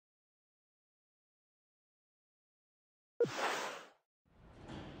Hello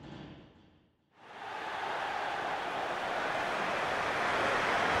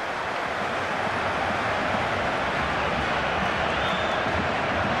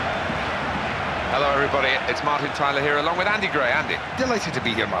everybody, it's Martin Tyler here along with Andy Gray. Andy. Delighted to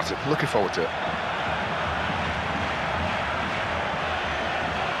be here, Martin. Looking forward to it.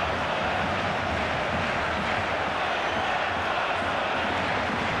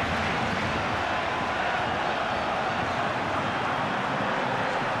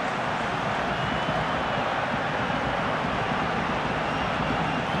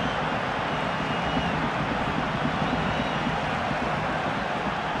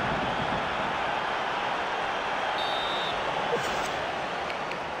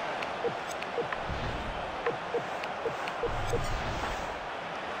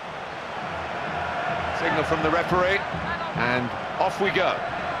 Signal from the referee, and off we go.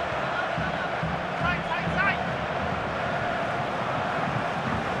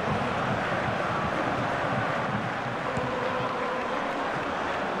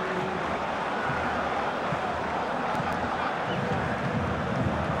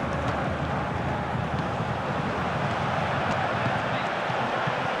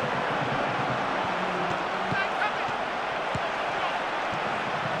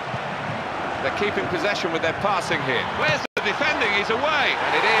 They're keeping possession with their passing here. Where's the defending? He's away,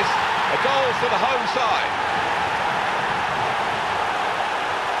 and it is a goal for the home side.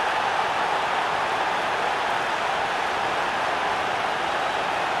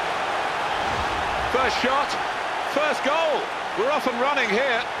 First shot, first goal. We're off and running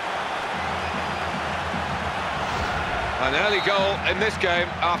here. An early goal in this game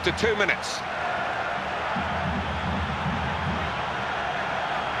after 2 minutes.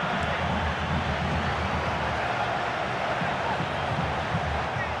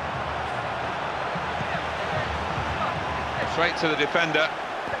 Straight to the defender.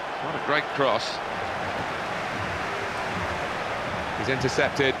 What a great cross. He's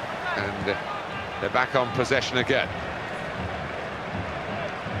intercepted, and they're back on possession again.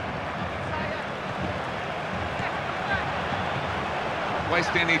 Not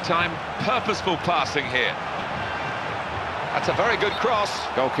wasting any time, purposeful passing here. That's a very good cross.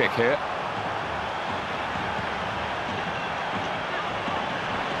 Goal kick here.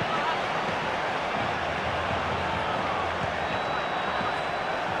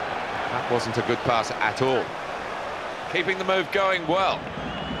 Wasn't a good pass at all. Keeping the move going well.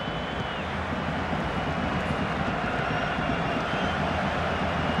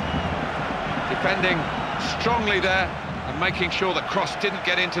 Defending strongly there and making sure the cross didn't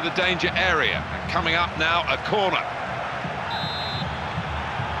get into the danger area. And coming up now, a corner.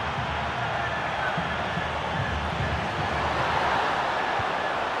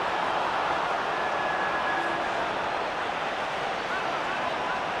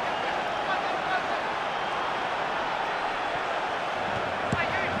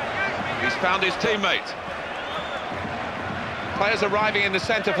 Found his teammate. Players arriving in the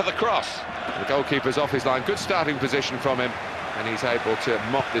centre for the cross. The goalkeeper's off his line. Good starting position from him, and he's able to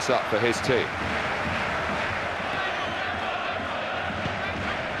mop this up for his team.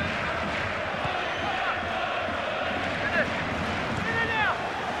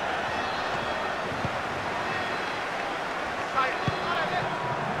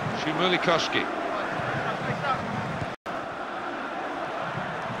 Shimulikoski.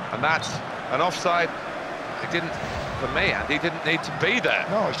 And that's an offside. It didn't, for me, Andy, didn't need to be there.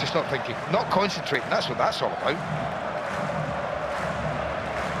 No, it's just not thinking, not concentrating. That's what that's all about.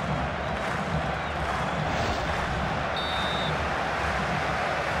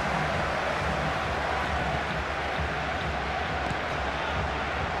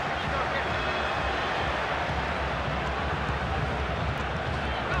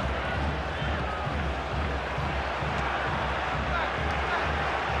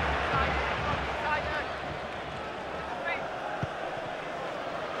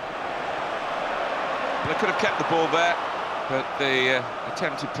 They could have kept the ball there, but the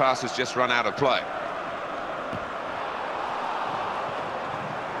attempted pass has just run out of play.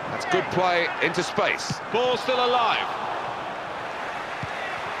 That's good play into space. Ball still alive.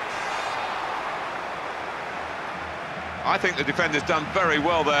 I think the defender's done very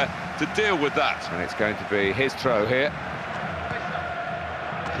well there to deal with that. And it's going to be his throw here.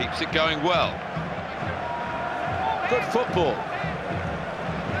 Keeps it going well. Good football.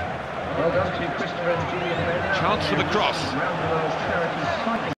 Well done to Christopher and Julian. Chance for the cross.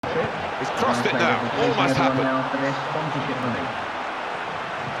 He's crossed it now. Almost happened.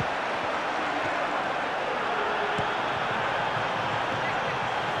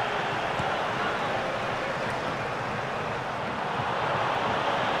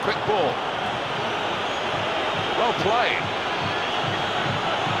 Quick ball. Well played.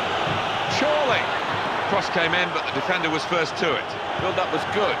 Surely. Cross came in, but the defender was first to it. Build-up was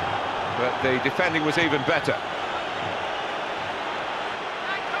good, but the defending was even better.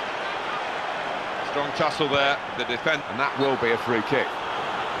 Strong tussle there, the defence, and that will be a free kick.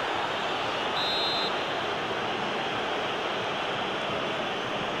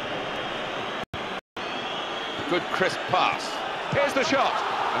 Good crisp pass. Here's the shot,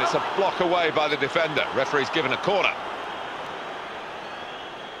 and it's a block away by the defender. Referee's given a corner.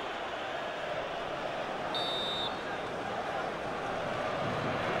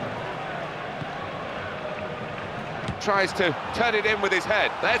 Tries to turn it in with his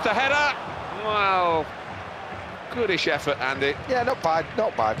head. There's the header. Well, goodish effort, Andy. Yeah, not bad,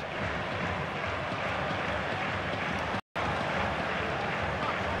 not bad.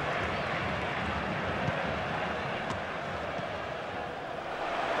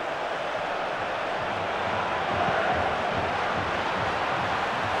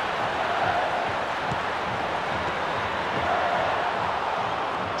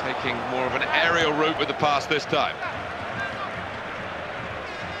 Taking more of an aerial route with the pass this time.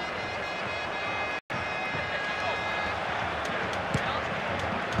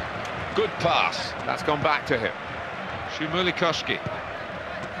 Good pass. That's gone back to him. Suh.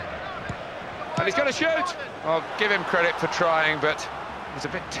 And he's going to shoot. I'll give him credit for trying, but he was a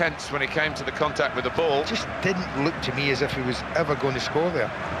bit tense when he came to the contact with the ball. Just didn't look to me as if he was ever going to score there.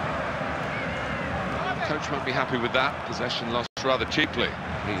 Coach won't be happy with that. Possession lost rather cheaply.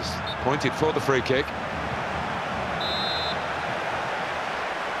 He's pointed for the free kick.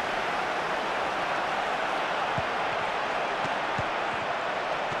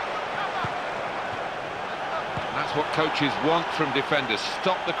 That's what coaches want from defenders.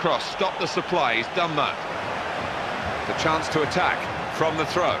 Stop the cross, stop the supply. He's done that. The chance to attack from the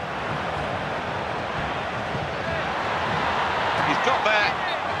throw. He's got there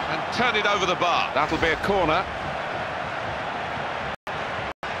and turned it over the bar. That'll be a corner.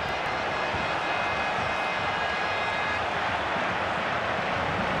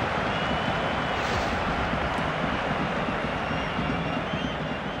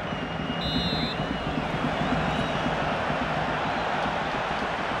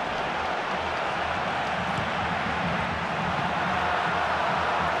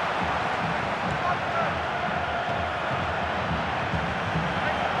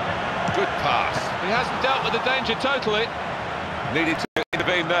 Good pass. He hasn't dealt with the danger totally. Needed to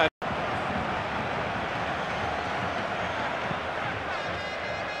intervene there.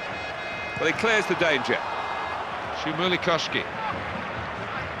 Well, he clears the danger. Suh.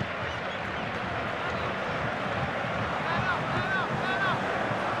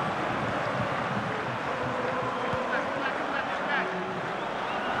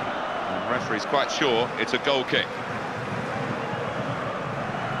 The referee's quite sure it's a goal kick.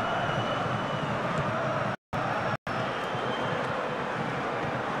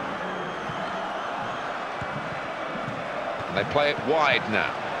 They play it wide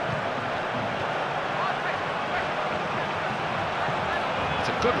now. It's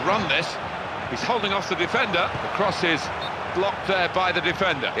a good run, this. He's holding off the defender. The cross is blocked there by the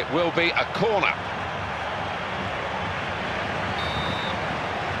defender. It will be a corner.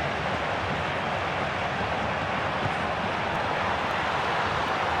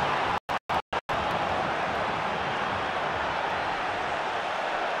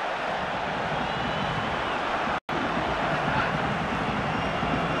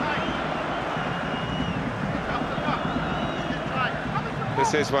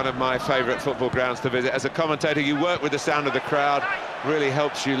 This is one of my favourite football grounds to visit. As a commentator, you work with the sound of the crowd. Really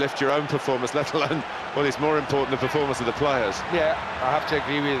helps you lift your own performance, let alone what is more important, the performance of the players. Yeah, I have to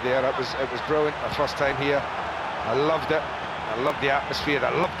agree with you there. It was brilliant. My first time here. I loved it. I loved the atmosphere.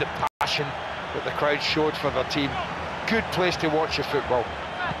 I loved the passion that the crowd showed for their team. Good place to watch your football.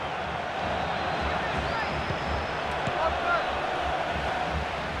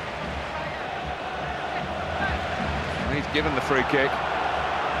 He's given the free kick.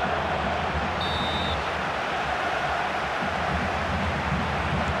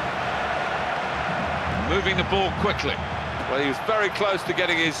 Moving the ball quickly. Well, he was very close to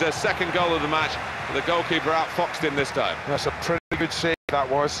getting his second goal of the match. The goalkeeper outfoxed him this time. That's a pretty good save, that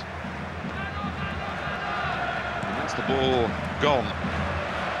was. And that's the ball gone.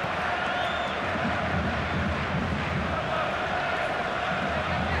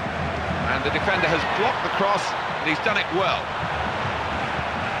 And the defender has blocked the cross, and he's done it well.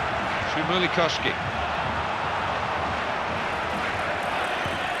 Suh.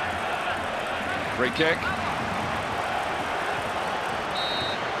 Free kick.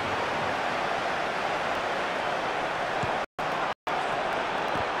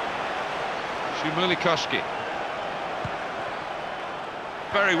 Shmulikoski.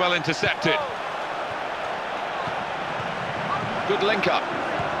 Very well intercepted. Good link-up.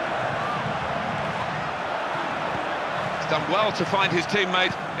 He's done well to find his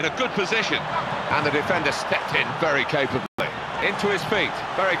teammate in a good position. And the defender stepped in very capably. Into his feet.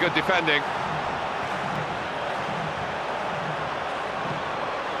 Very good defending.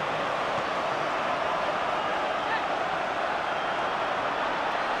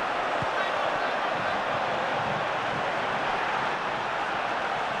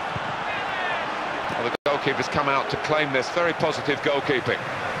 Well, the goalkeeper's come out to claim this. Very positive goalkeeping.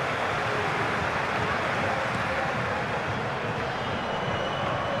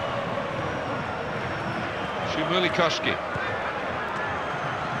 Shmulikoski.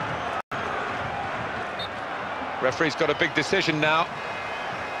 Referee's got a big decision now.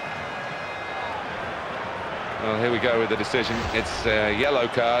 Well, here we go with the decision. It's a yellow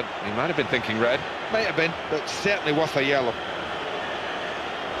card. He might have been thinking red. Might have been, but certainly worth a yellow.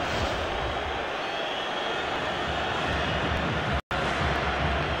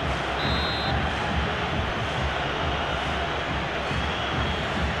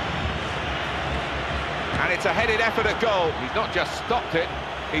 And it's a headed effort at goal. He's not just stopped it,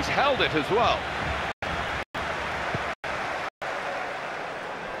 he's held it as well.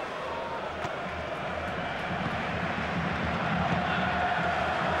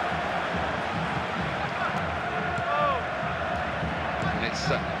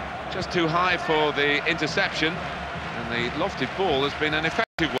 Just too high for the interception, and the lofted ball has been an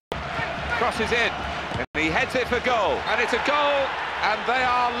effective one. Crosses in, and he heads it for goal, and it's a goal, and they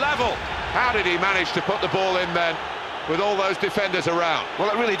are level. How did he manage to put the ball in then, with all those defenders around?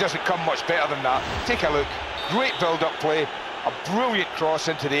 Well, it really doesn't come much better than that. Take a look, great build-up play, a brilliant cross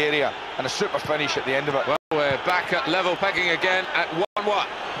into the area, and a super finish at the end of it. Well, we're back at level pegging again at 1-1.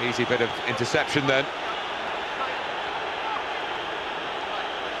 Easy bit of interception then.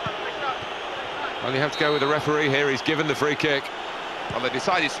 Well, you have to go with the referee here. He's given the free kick. Well, they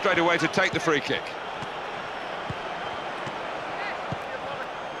decided straight away to take the free kick.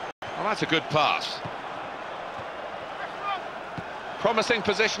 Well, that's a good pass. Promising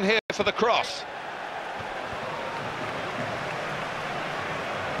position here for the cross.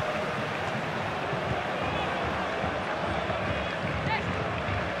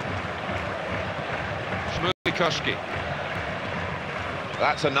 Shmulikoski.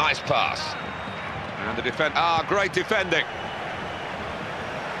 That's a nice pass. And the defend. Great defending.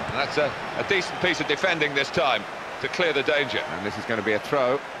 And that's a decent piece of defending this time to clear the danger. And this is going to be a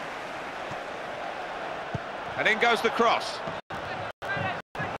throw. And in goes the cross.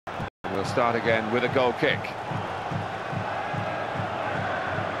 We'll start again with a goal kick.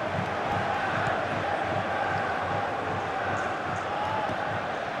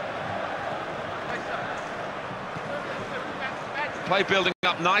 Play building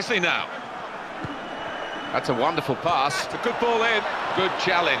up nicely now. That's a wonderful pass. It's a good ball in. Good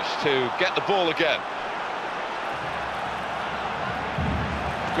challenge to get the ball again.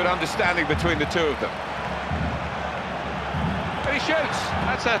 Good understanding between the two of them. And he shoots.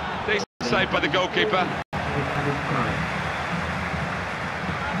 That's a decent save by the goalkeeper.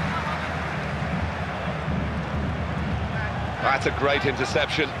 That's a great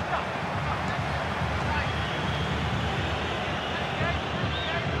interception.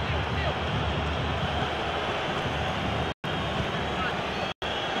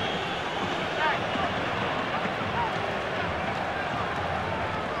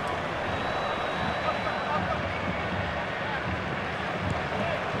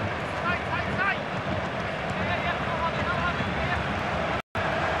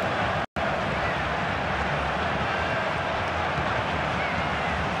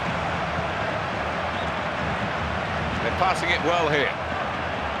 Passing it well here.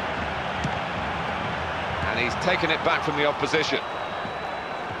 And he's taken it back from the opposition.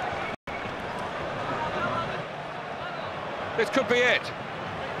 This could be it.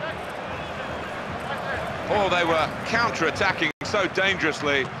 Oh, they were counter-attacking so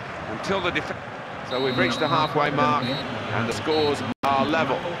dangerously until the defense. So we've reached the halfway mark and the scores are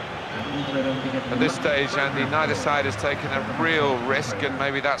level. At this stage, and neither side has taken a real risk, and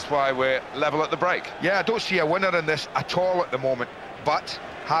maybe that's why we're level at the break. Yeah, I don't see a winner in this at all at the moment, but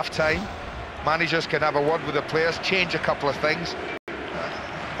half-time, managers can have a word with the players, change a couple of things.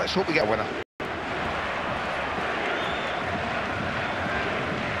 Let's hope we get a winner.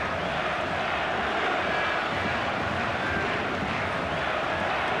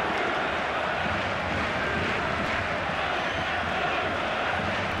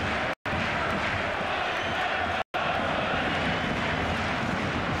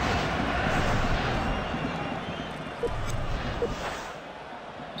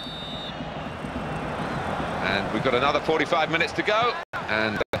 We've got another 45 minutes to go,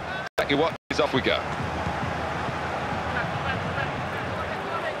 and tell you what, is off we go.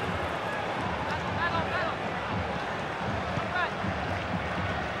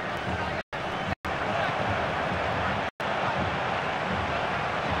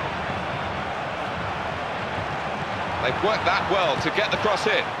 They've worked that well to get the cross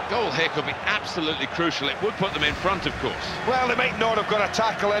in. Goal here could be absolutely crucial. It would put them in front, of course. Well, they might not have got a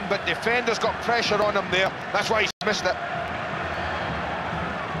tackle in, but defender's got pressure on him there. That's why he's missed it.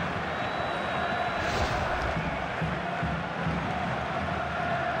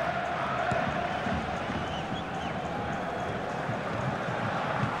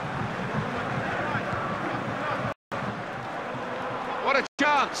 What a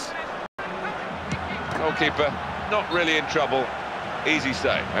chance! Goalkeeper not really in trouble. Easy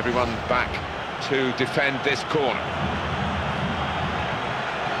save. Everyone back to defend this corner.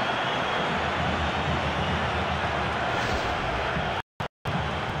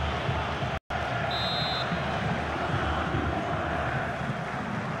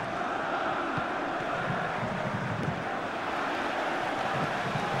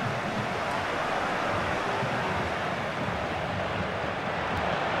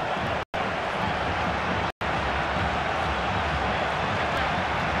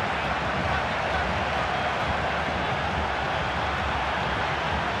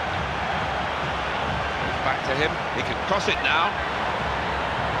 Back to him, he can cross it now.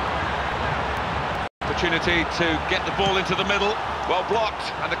 Opportunity to get the ball into the middle, well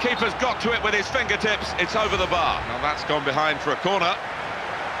blocked, and the keeper's got to it with his fingertips. It's over the bar. Now that's gone behind for a corner.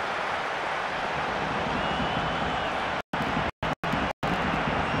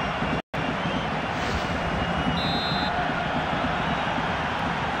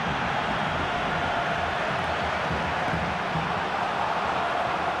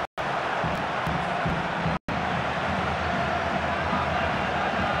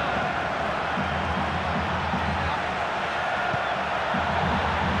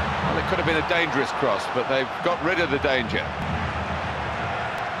 Could have been a dangerous cross, but they've got rid of the danger.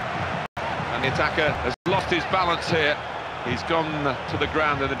 And the attacker has lost his balance here. He's gone to the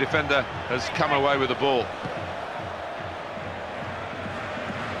ground and the defender has come away with the ball.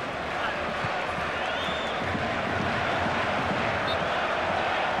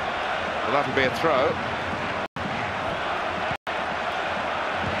 Well, that'll be a throw.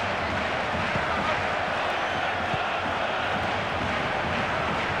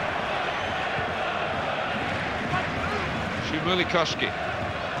 Mulikoski.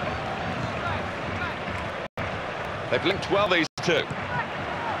 They've linked well, these two.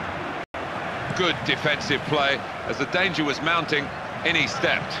 Good defensive play. As the danger was mounting, in he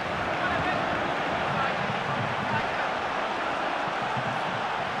stepped.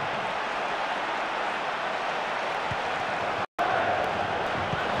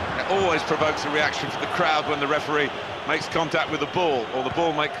 It always provokes a reaction from the crowd when the referee makes contact with the ball, or the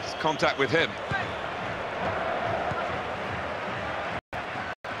ball makes contact with him.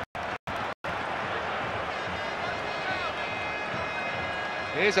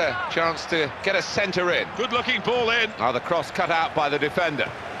 Here's a chance to get a centre in. Good-looking ball in. Now the cross cut out by the defender.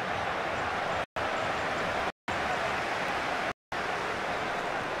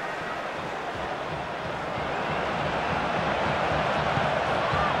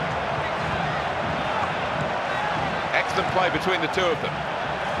 Excellent play between the two of them.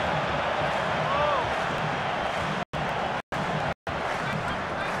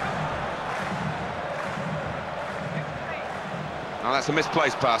 Now that's a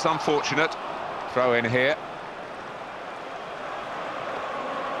misplaced pass, unfortunate. Throw in here.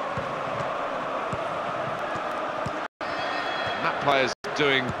 And that player's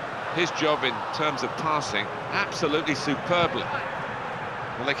doing his job in terms of passing absolutely superbly.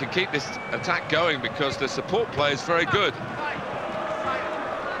 Well, they can keep this attack going because the support play is very good.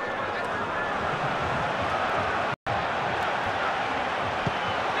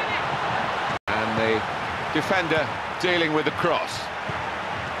 And the defender dealing with the cross.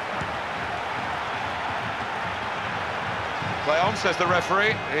 Play on, says the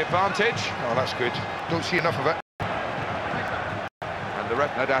referee. The advantage. Oh, that's good. Don't see enough of it. And the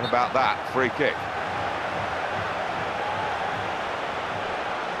ref, no doubt about that. Free kick.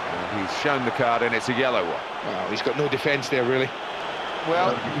 And he's shown the card and it's a yellow one. Well, he's got no defence there, really.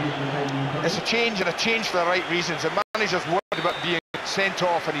 Well, it's a change, and a change for the right reasons. The manager's worried about being sent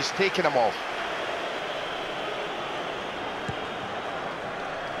off and he's taken him off.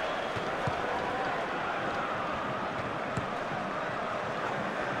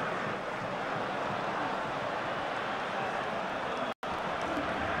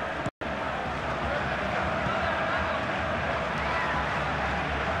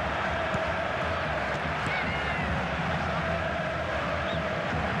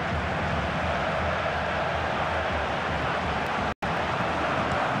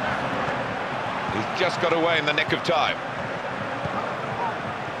 He's just got away in the nick of time.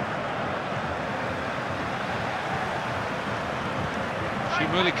 Suh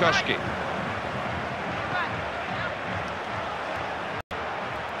Makh.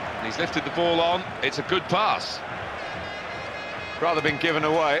 He's lifted the ball on. It's a good pass. Rather been given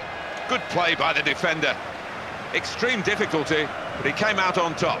away. Good play by the defender. Extreme difficulty, but he came out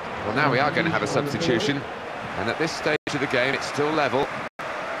on top. Well, now we are going to have a substitution, and at this stage of the game, it's still level.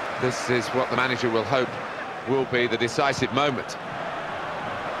 This is what the manager will hope will be the decisive moment.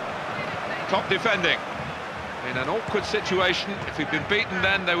 Top defending. In an awkward situation, if he'd been beaten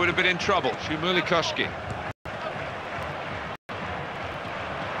then, they would have been in trouble. Suh Makh.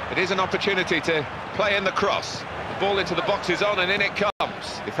 It is an opportunity to play in the cross. The ball into the box is on, and in it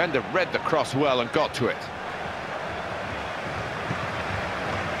comes. Defender read the cross well and got to it.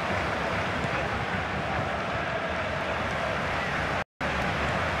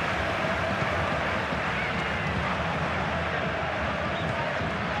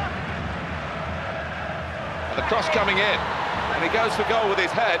 The cross coming in, and he goes for goal with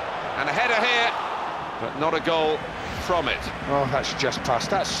his head, and a header here, but not a goal from it. Oh, that's just past.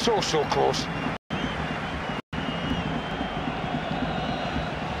 That's so close.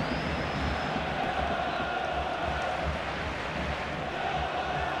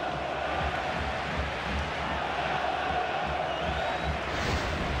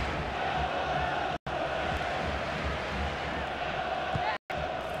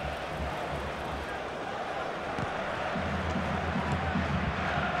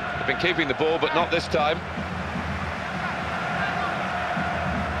 They've been keeping the ball, but not this time.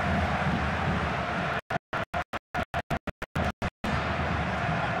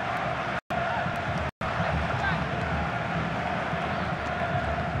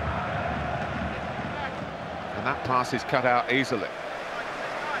 And that pass is cut out easily.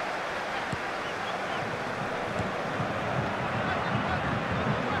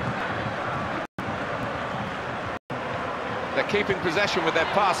 They're keeping possession with their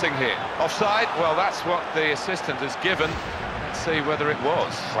passing here. Offside? Well, that's what the assistant has given. Let's see whether it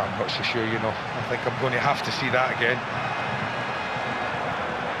was. Well, I'm not so sure, you know. I think I'm going to have to see that again.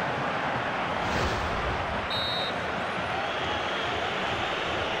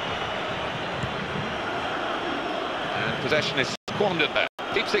 And possession is squandered there.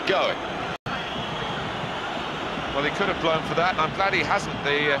 Keeps it going. Well, he could have blown for that, and I'm glad he hasn't.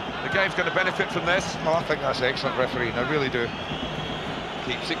 The game's going to benefit from this. Oh, I think that's excellent refereeing, I really do.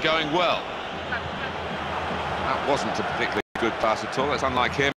 Keeps it going well. That wasn't a particularly good pass at all. It's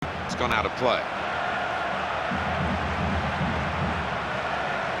unlike him. It's gone out of play.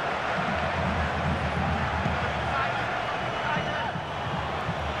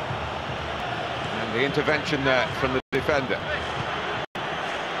 And the intervention there from the defender.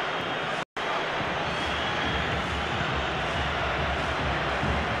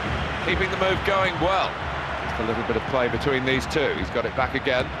 Keeping the move going well. Just a little bit of play between these two. He's got it back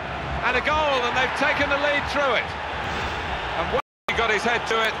again. And a goal, and they've taken the lead through it. And when he got his head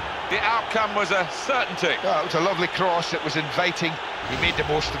to it, the outcome was a certainty. Oh, it was a lovely cross, it was inviting. He made the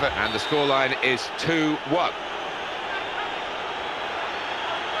most of it. And the scoreline is 2-1.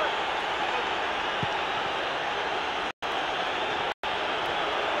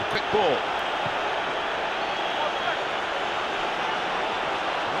 Quick ball.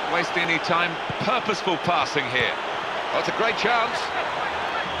 Wasting any time, purposeful passing here. Oh, it's a great chance.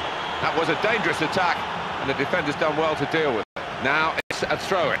 That was a dangerous attack, and the defender's done well to deal with it. Now it's a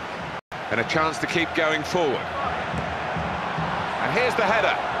throw-in, and a chance to keep going forward. And here's the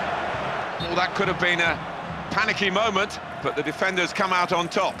header. Well, that could have been a panicky moment, but the defender's come out on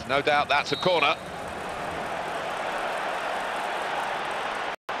top. No doubt that's a corner.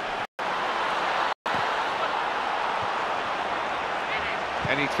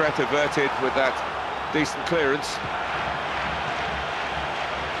 Any threat averted with that decent clearance.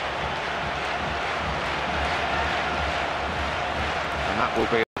 And that will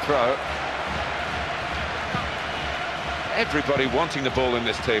be a throw. Everybody wanting the ball in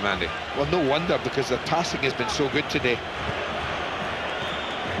this team, Andy. Well, no wonder, because the passing has been so good today.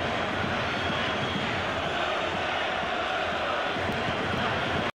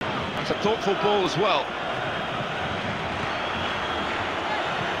 That's a thoughtful ball as well.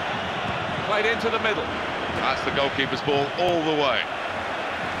 Played into the middle. That's the goalkeeper's ball all the way.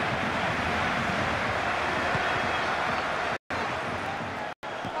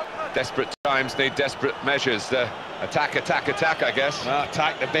 Desperate times need desperate measures. Attack, attack, attack, I guess.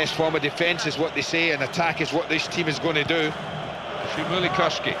 Attack, the best form of defence is what they say, and attack is what this team is going to do. Suh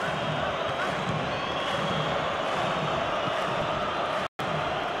Makh.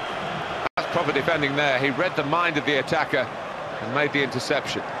 That's proper defending there. He read the mind of the attacker and made the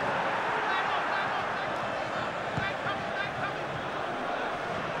interception.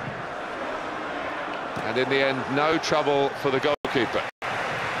 And in the end, no trouble for the goalkeeper.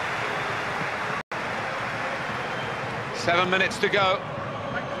 7 minutes to go.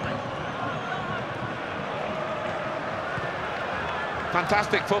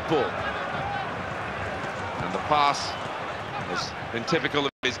 Fantastic football. And the pass has been typical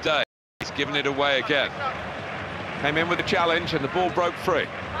of his day. He's given it away again. Came in with a challenge and the ball broke free.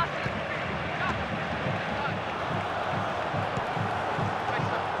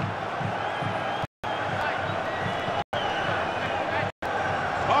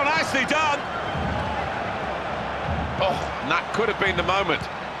 Oh, nicely done. Oh, and that could have been the moment.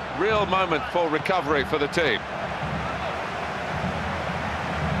 Real moment for recovery for the team.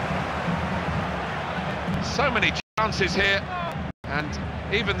 So many chances here, and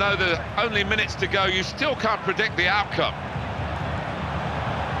even though there are only minutes to go, you still can't predict the outcome.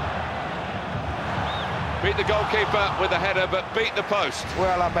 Beat the goalkeeper with a header, but beat the post.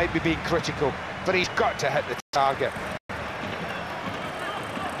 Well, I might be being critical, but he's got to hit the target.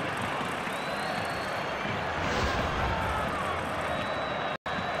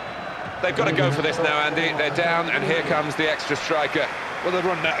 They've got to go for this now, Andy. They're down, and here comes the extra striker. Well, they're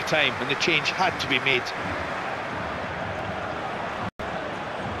running out of time, and the change had to be made.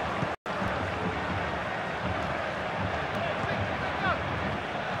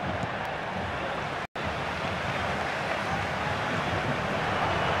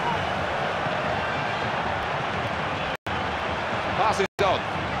 Pass is on.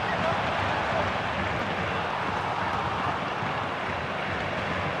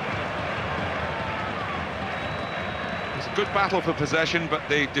 Good battle for possession, but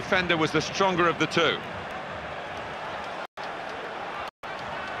the defender was the stronger of the two.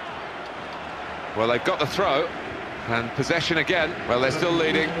 Well, they've got the throw, and possession again. Well, they're still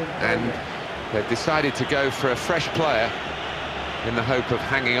leading, and they've decided to go for a fresh player in the hope of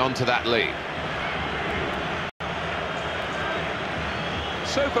hanging on to that lead.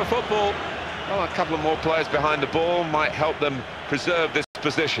 Super football. Well, a couple of more players behind the ball might help them preserve this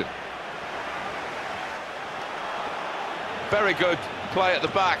position. Very good play at the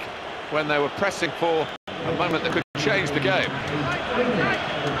back when they were pressing for a moment that could change the game.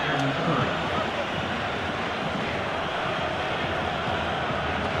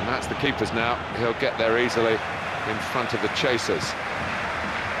 And that's the keeper's now. He'll get there easily in front of the chasers.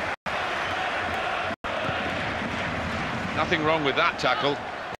 Nothing wrong with that tackle.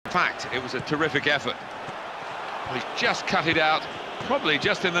 In fact, it was a terrific effort. He's just cut it out, probably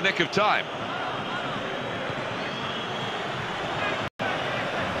just in the nick of time.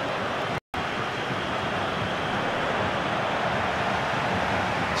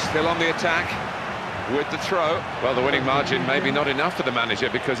 Still on the attack with the throw. Well, the winning margin maybe not enough for the manager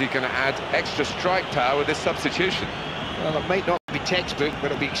because he's going to add extra strike power with this substitution. Well, it might not be textbook,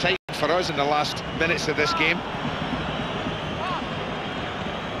 but it'll be exciting for us in the last minutes of this game.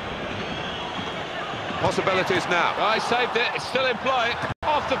 Possibilities now. Oh, he saved it. It's still in play.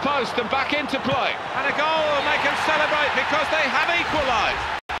 Off the post and back into play. And a goal, and they can celebrate because they have equalised.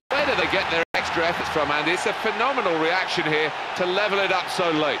 Where do they get their extra efforts from, Andy? It's a phenomenal reaction here to level it up so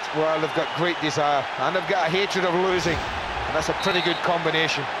late. Well, they've got great desire, and they've got a hatred of losing, and that's a pretty good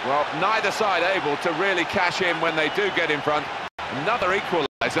combination. Well, neither side able to really cash in when they do get in front. Another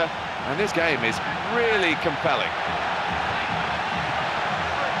equaliser, and this game is really compelling.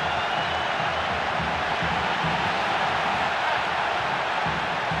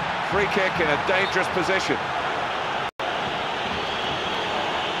 Free kick in a dangerous position.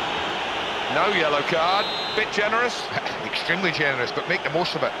 No yellow card, bit generous. Extremely generous, but make the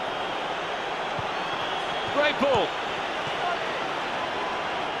most of it. Great ball.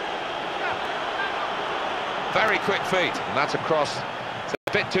 Very quick feet, and that's a cross. It's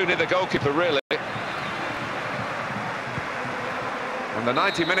a bit too near the goalkeeper, really. And the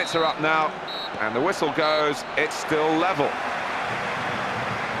 90 minutes are up now, and the whistle goes, it's still level.